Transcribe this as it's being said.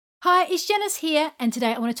Hi, it's Janice here, and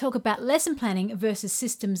today I want to talk about lesson planning versus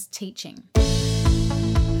systems teaching.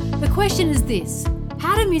 The question is this: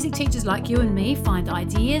 how do music teachers like you and me find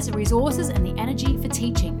ideas, resources, and the energy for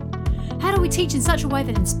teaching? How do we teach in such a way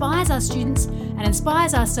that inspires our students and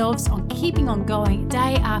inspires ourselves on keeping on going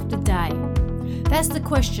day after day? That's the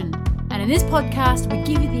question, and in this podcast, we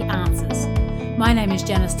give you the answers. My name is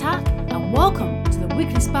Janice Tuck, and welcome to the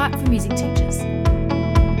Weekly Spark for Music Teachers.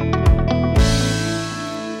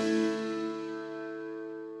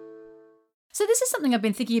 So this is something I've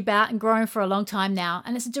been thinking about and growing for a long time now,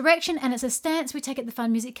 and it's a direction and it's a stance we take at the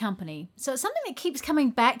Fun Music Company. So it's something that keeps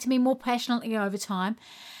coming back to me more passionately over time.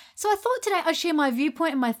 So I thought today I'd share my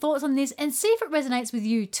viewpoint and my thoughts on this and see if it resonates with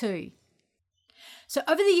you too. So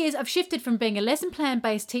over the years, I've shifted from being a lesson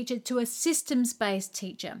plan-based teacher to a systems-based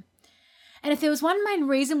teacher. And if there was one main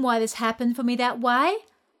reason why this happened for me that way,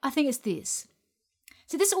 I think it's this.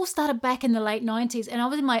 So this all started back in the late 90s, and I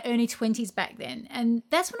was in my early 20s back then. And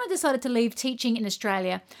that's when I decided to leave teaching in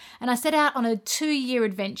Australia, and I set out on a 2-year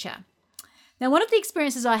adventure. Now, one of the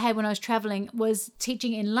experiences I had when I was traveling was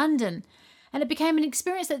teaching in London, and it became an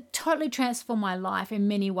experience that totally transformed my life in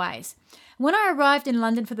many ways. When I arrived in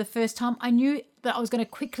London for the first time, I knew that I was going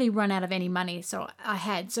to quickly run out of any money, so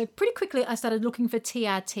pretty quickly I started looking for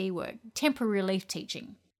TRT work, temporary relief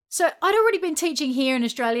teaching. So I'd already been teaching here in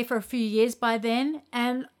Australia for a few years by then,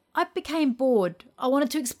 and I became bored. I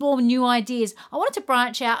wanted to explore new ideas. I wanted to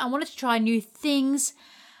branch out. I wanted to try new things.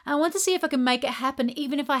 I wanted to see if I could make it happen,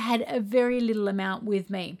 even if I had a very little amount with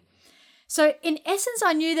me. So in essence,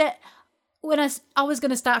 I knew that when I was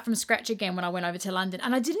going to start from scratch again when I went over to London,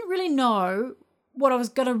 and I didn't really know what I was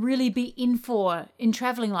going to really be in for in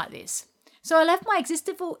traveling like this. So I left my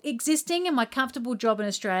existing and my comfortable job in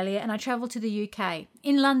Australia, and I travelled to the UK,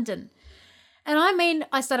 in London. And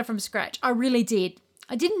I started from scratch. I really did.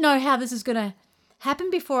 I didn't know how this was going to happen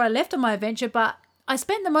before I left on my adventure, but I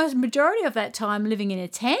spent the majority of that time living in a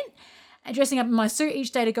tent and dressing up in my suit each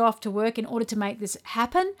day to go off to work in order to make this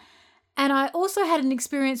happen. And I also had an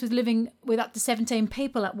experience with living with up to 17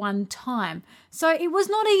 people at one time. So it was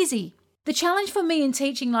not easy. The challenge for me in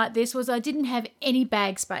teaching like this was I didn't have any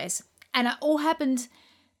bag space. And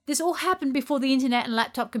this all happened before the internet and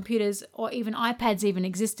laptop computers or even iPads even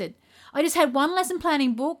existed. I just had one lesson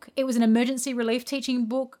planning book. It was an emergency relief teaching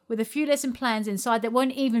book with a few lesson plans inside that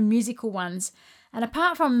weren't even musical ones. And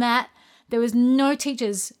apart from that, there was no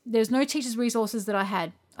teachers resources that I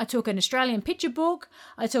had. I took an Australian picture book.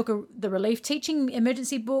 I took the relief teaching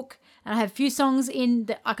emergency book, and I had a few songs in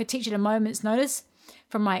that I could teach at a moment's notice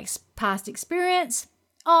from my past experience.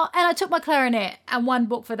 Oh, and I took my clarinet and one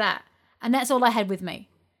book for that. And that's all I had with me.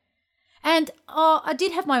 And I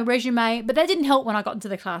did have my resume, but that didn't help when I got into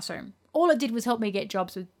the classroom. All it did was help me get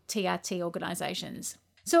jobs with TRT organisations.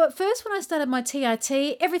 So at first when I started my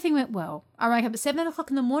TRT, everything went well. I woke up at 7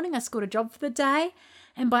 o'clock in the morning, I scored a job for the day.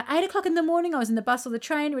 And by 8 o'clock in the morning, I was in the bus or the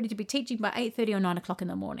train, ready to be teaching by 8:30 or 9 o'clock in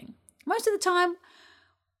the morning. Most of the time,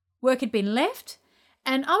 work had been left,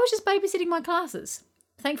 and I was just babysitting my classes.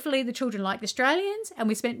 Thankfully, the children liked Australians, and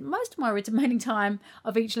we spent most of my remaining time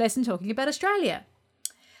of each lesson talking about Australia.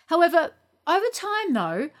 However, over time,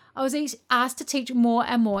 though, I was asked to teach more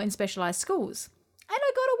and more in specialised schools, and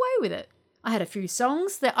I got away with it. I had a few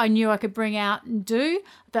songs that I knew I could bring out and do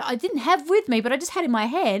that I didn't have with me, but I just had in my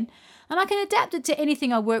head, and I can adapt it to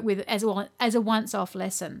anything I work with as a once-off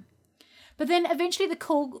lesson. But then eventually the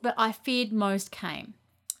call that I feared most came.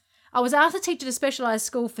 I was asked to teach at a specialised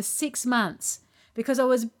school for 6 months. Because I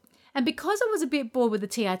was a bit bored with the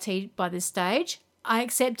TRT by this stage, I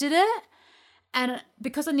accepted it. And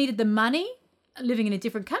because I needed the money, living in a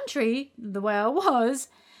different country, the way I was,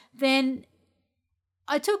 then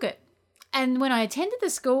I took it. And when I attended the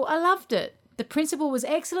school, I loved it. The principal was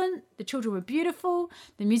excellent, the children were beautiful,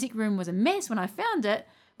 the music room was a mess when I found it,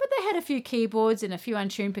 but they had a few keyboards and a few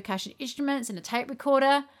untuned percussion instruments and a tape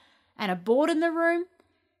recorder and a board in the room.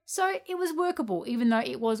 So it was workable, even though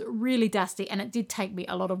it was really dusty, and it did take me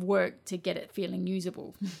a lot of work to get it feeling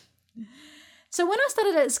usable. So when I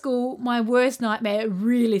started at school, my worst nightmare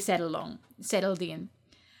really settled in.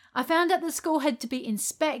 I found out the school had to be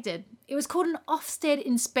inspected. It was called an Ofsted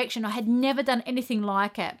inspection. I had never done anything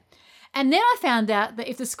like it. And then I found out that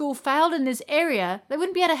if the school failed in this area, they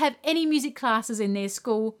wouldn't be able to have any music classes in their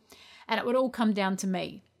school, and it would all come down to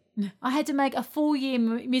me. I had to make a full-year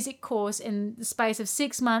music course in the space of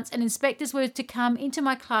 6 months, and inspectors were to come into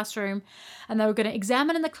my classroom and they were going to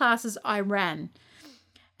examine the classes I ran.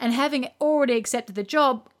 And having already accepted the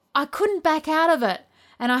job, I couldn't back out of it,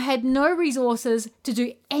 and I had no resources to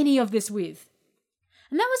do any of this with.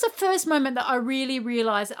 And that was the first moment that I really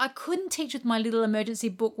realised that I couldn't teach with my little emergency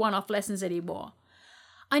book one-off lessons anymore.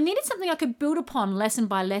 I needed something I could build upon lesson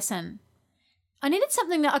by lesson. I needed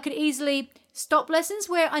something that I could easily stop lessons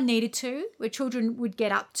where I needed to, where children would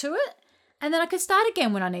get up to it, and then I could start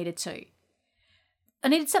again when I needed to. I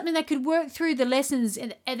needed something that could work through the lessons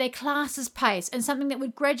at their class's pace, and something that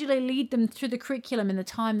would gradually lead them through the curriculum in the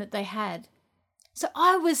time that they had. So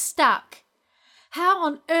I was stuck. How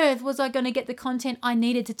on earth was I going to get the content I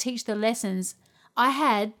needed to teach the lessons I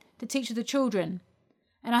had to teach the children?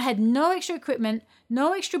 And I had no extra equipment,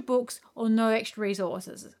 no extra books, or no extra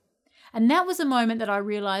resources. And that was the moment that I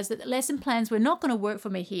realized that the lesson plans were not going to work for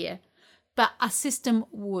me here, but a system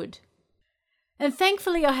would. And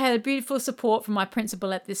thankfully, I had a beautiful support from my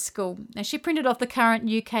principal at this school. Now, she printed off the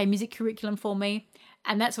current UK music curriculum for me,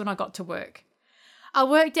 and that's when I got to work. I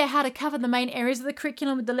worked out how to cover the main areas of the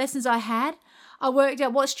curriculum with the lessons I had. I worked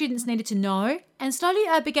out what students needed to know, and slowly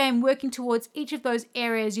I began working towards each of those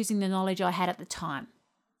areas using the knowledge I had at the time.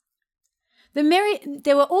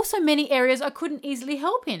 There were also many areas I couldn't easily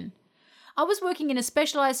help in. I was working in a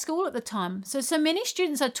specialised school at the time, so many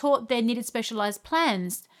students I taught there needed specialised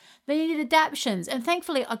plans. They needed adaptations, and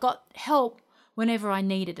thankfully I got help whenever I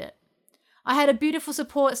needed it. I had a beautiful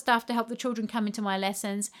support staff to help the children come into my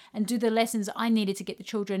lessons and do the lessons I needed to get the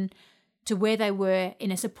children to where they were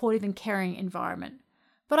in a supportive and caring environment.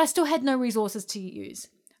 But I still had no resources to use.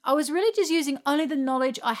 I was really just using only the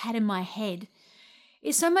knowledge I had in my head.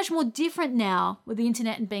 It's so much more different now with the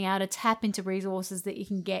internet and being able to tap into resources that you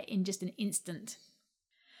can get in just an instant.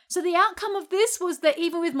 So the outcome of this was that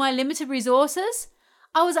even with my limited resources,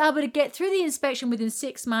 I was able to get through the inspection within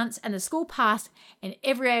 6 months, and the school passed in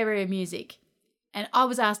every area of music, and I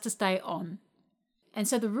was asked to stay on. And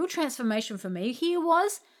so the real transformation for me here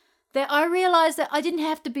was that I realized that I didn't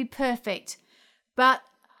have to be perfect, but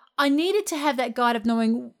I needed to have that guide of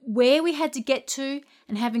knowing where we had to get to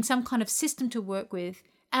and having some kind of system to work with.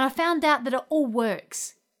 And I found out that it all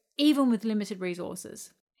works, even with limited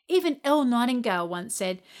resources. Even Elle Nightingale once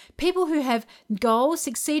said, people who have goals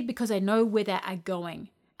succeed because they know where they are going.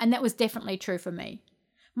 And that was definitely true for me.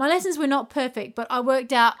 My lessons were not perfect, but I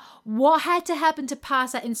worked out what had to happen to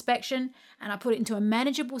pass that inspection, and I put it into a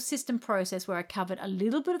manageable system process where I covered a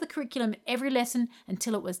little bit of the curriculum in every lesson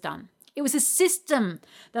until it was done. It was a system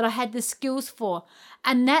that I had the skills for,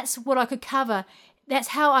 and that's what I could cover. That's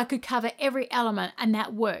how I could cover every element, and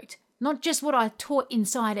that worked. Not just what I taught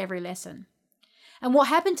inside every lesson. And what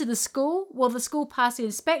happened to the school? Well, the school passed the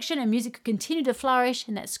inspection and music could continue to flourish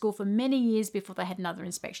in that school for many years before they had another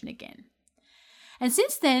inspection again. And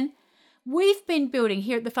since then, we've been building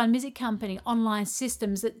here at the Fun Music Company online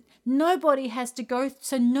systems that nobody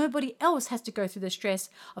else has to go through the stress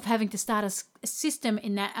of having to start a system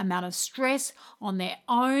in that amount of stress on their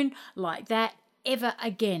own like that ever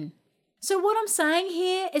again. So what I'm saying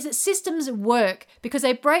here is that systems work because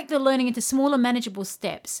they break the learning into smaller manageable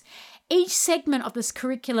steps. Each segment of this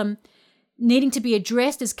curriculum needing to be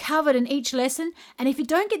addressed is covered in each lesson, and if you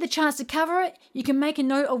don't get the chance to cover it, you can make a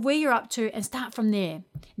note of where you're up to and start from there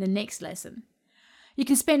in the next lesson. You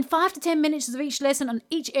can spend 5 to 10 minutes of each lesson on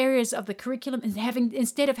each areas of the curriculum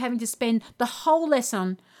instead of having to spend the whole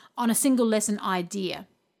lesson on a single lesson idea.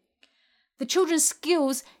 The children's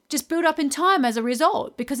skills just build up in time as a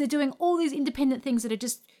result because they're doing all these independent things that are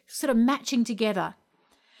just sort of matching together.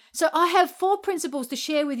 So I have 4 principles to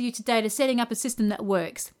share with you today to setting up a system that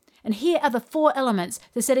works. And here are the 4 elements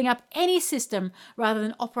to setting up any system rather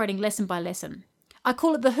than operating lesson by lesson. I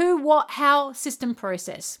call it the who, what, how system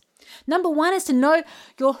process. Number 1 is to know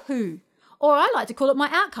your who, or I like to call it my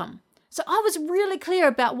outcome. So I was really clear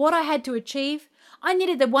about what I had to achieve. I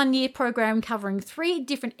needed the 1-year program covering 3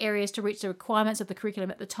 different areas to reach the requirements of the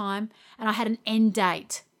curriculum at the time, and I had an end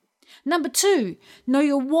date. Number 2, know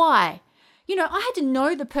your why. I had to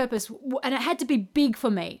know the purpose, and it had to be big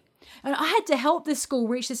for me. And I had to help this school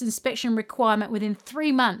reach this inspection requirement within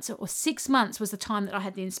 3 months, or 6 months was the time that I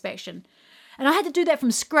had the inspection. And I had to do that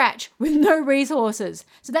from scratch with no resources.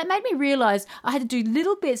 So that made me realize I had to do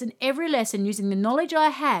little bits in every lesson using the knowledge I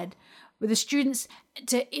had with the students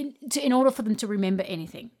in order for them to remember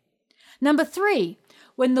anything. Number 3,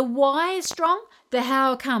 when the why is strong, the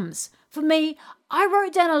how comes. For me, I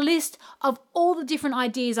wrote down a list of all the different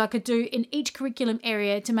ideas I could do in each curriculum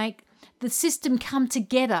area to make the system come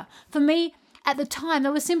together. For me, at the time,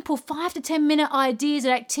 there were simple 5 to 10 minute ideas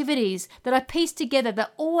and activities that I pieced together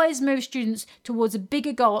that always move students towards a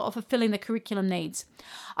bigger goal of fulfilling the curriculum needs.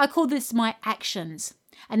 I call this my actions.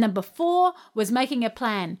 And number 4 was making a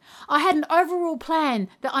plan. I had an overall plan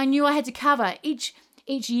that I knew I had to cover. Each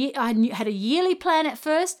year, I had a yearly plan at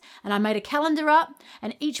first, and I made a calendar up,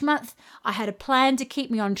 and each month I had a plan to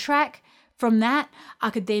keep me on track From that, I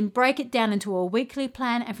could then break it down into a weekly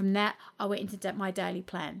plan, and from that, I went into my daily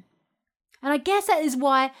plan. And I guess that is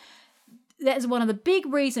one of the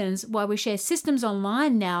big reasons why we share systems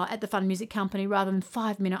online now at the Fun Music Company rather than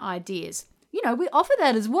 5-minute ideas. We offer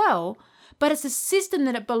that as well, but it's the system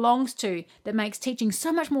that it belongs to that makes teaching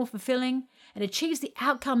so much more fulfilling. It achieves the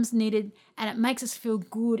outcomes needed, and it makes us feel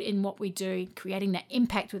good in what we do, creating that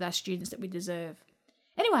impact with our students that we deserve.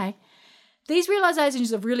 Anyway, these realizations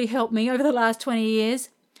have really helped me over the last 20 years,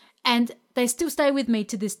 and they still stay with me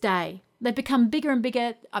to this day. They've become bigger and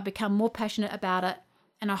bigger. I've become more passionate about it,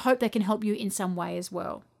 and I hope they can help you in some way as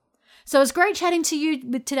well. So it's great chatting to you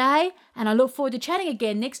today, and I look forward to chatting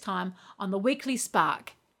again next time on the Weekly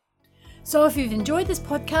Spark. So if you've enjoyed this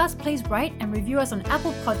podcast, please rate and review us on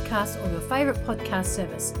Apple Podcasts or your favourite podcast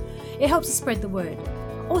service. It helps us spread the word.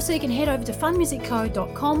 Also, you can head over to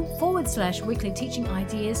funmusicco.com/weekly teaching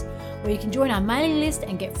ideas, where you can join our mailing list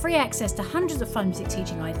and get free access to hundreds of fun music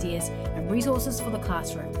teaching ideas and resources for the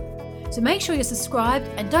classroom. So make sure you're subscribed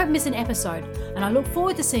and don't miss an episode, and I look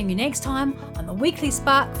forward to seeing you next time on the Weekly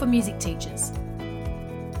Spark for Music Teachers.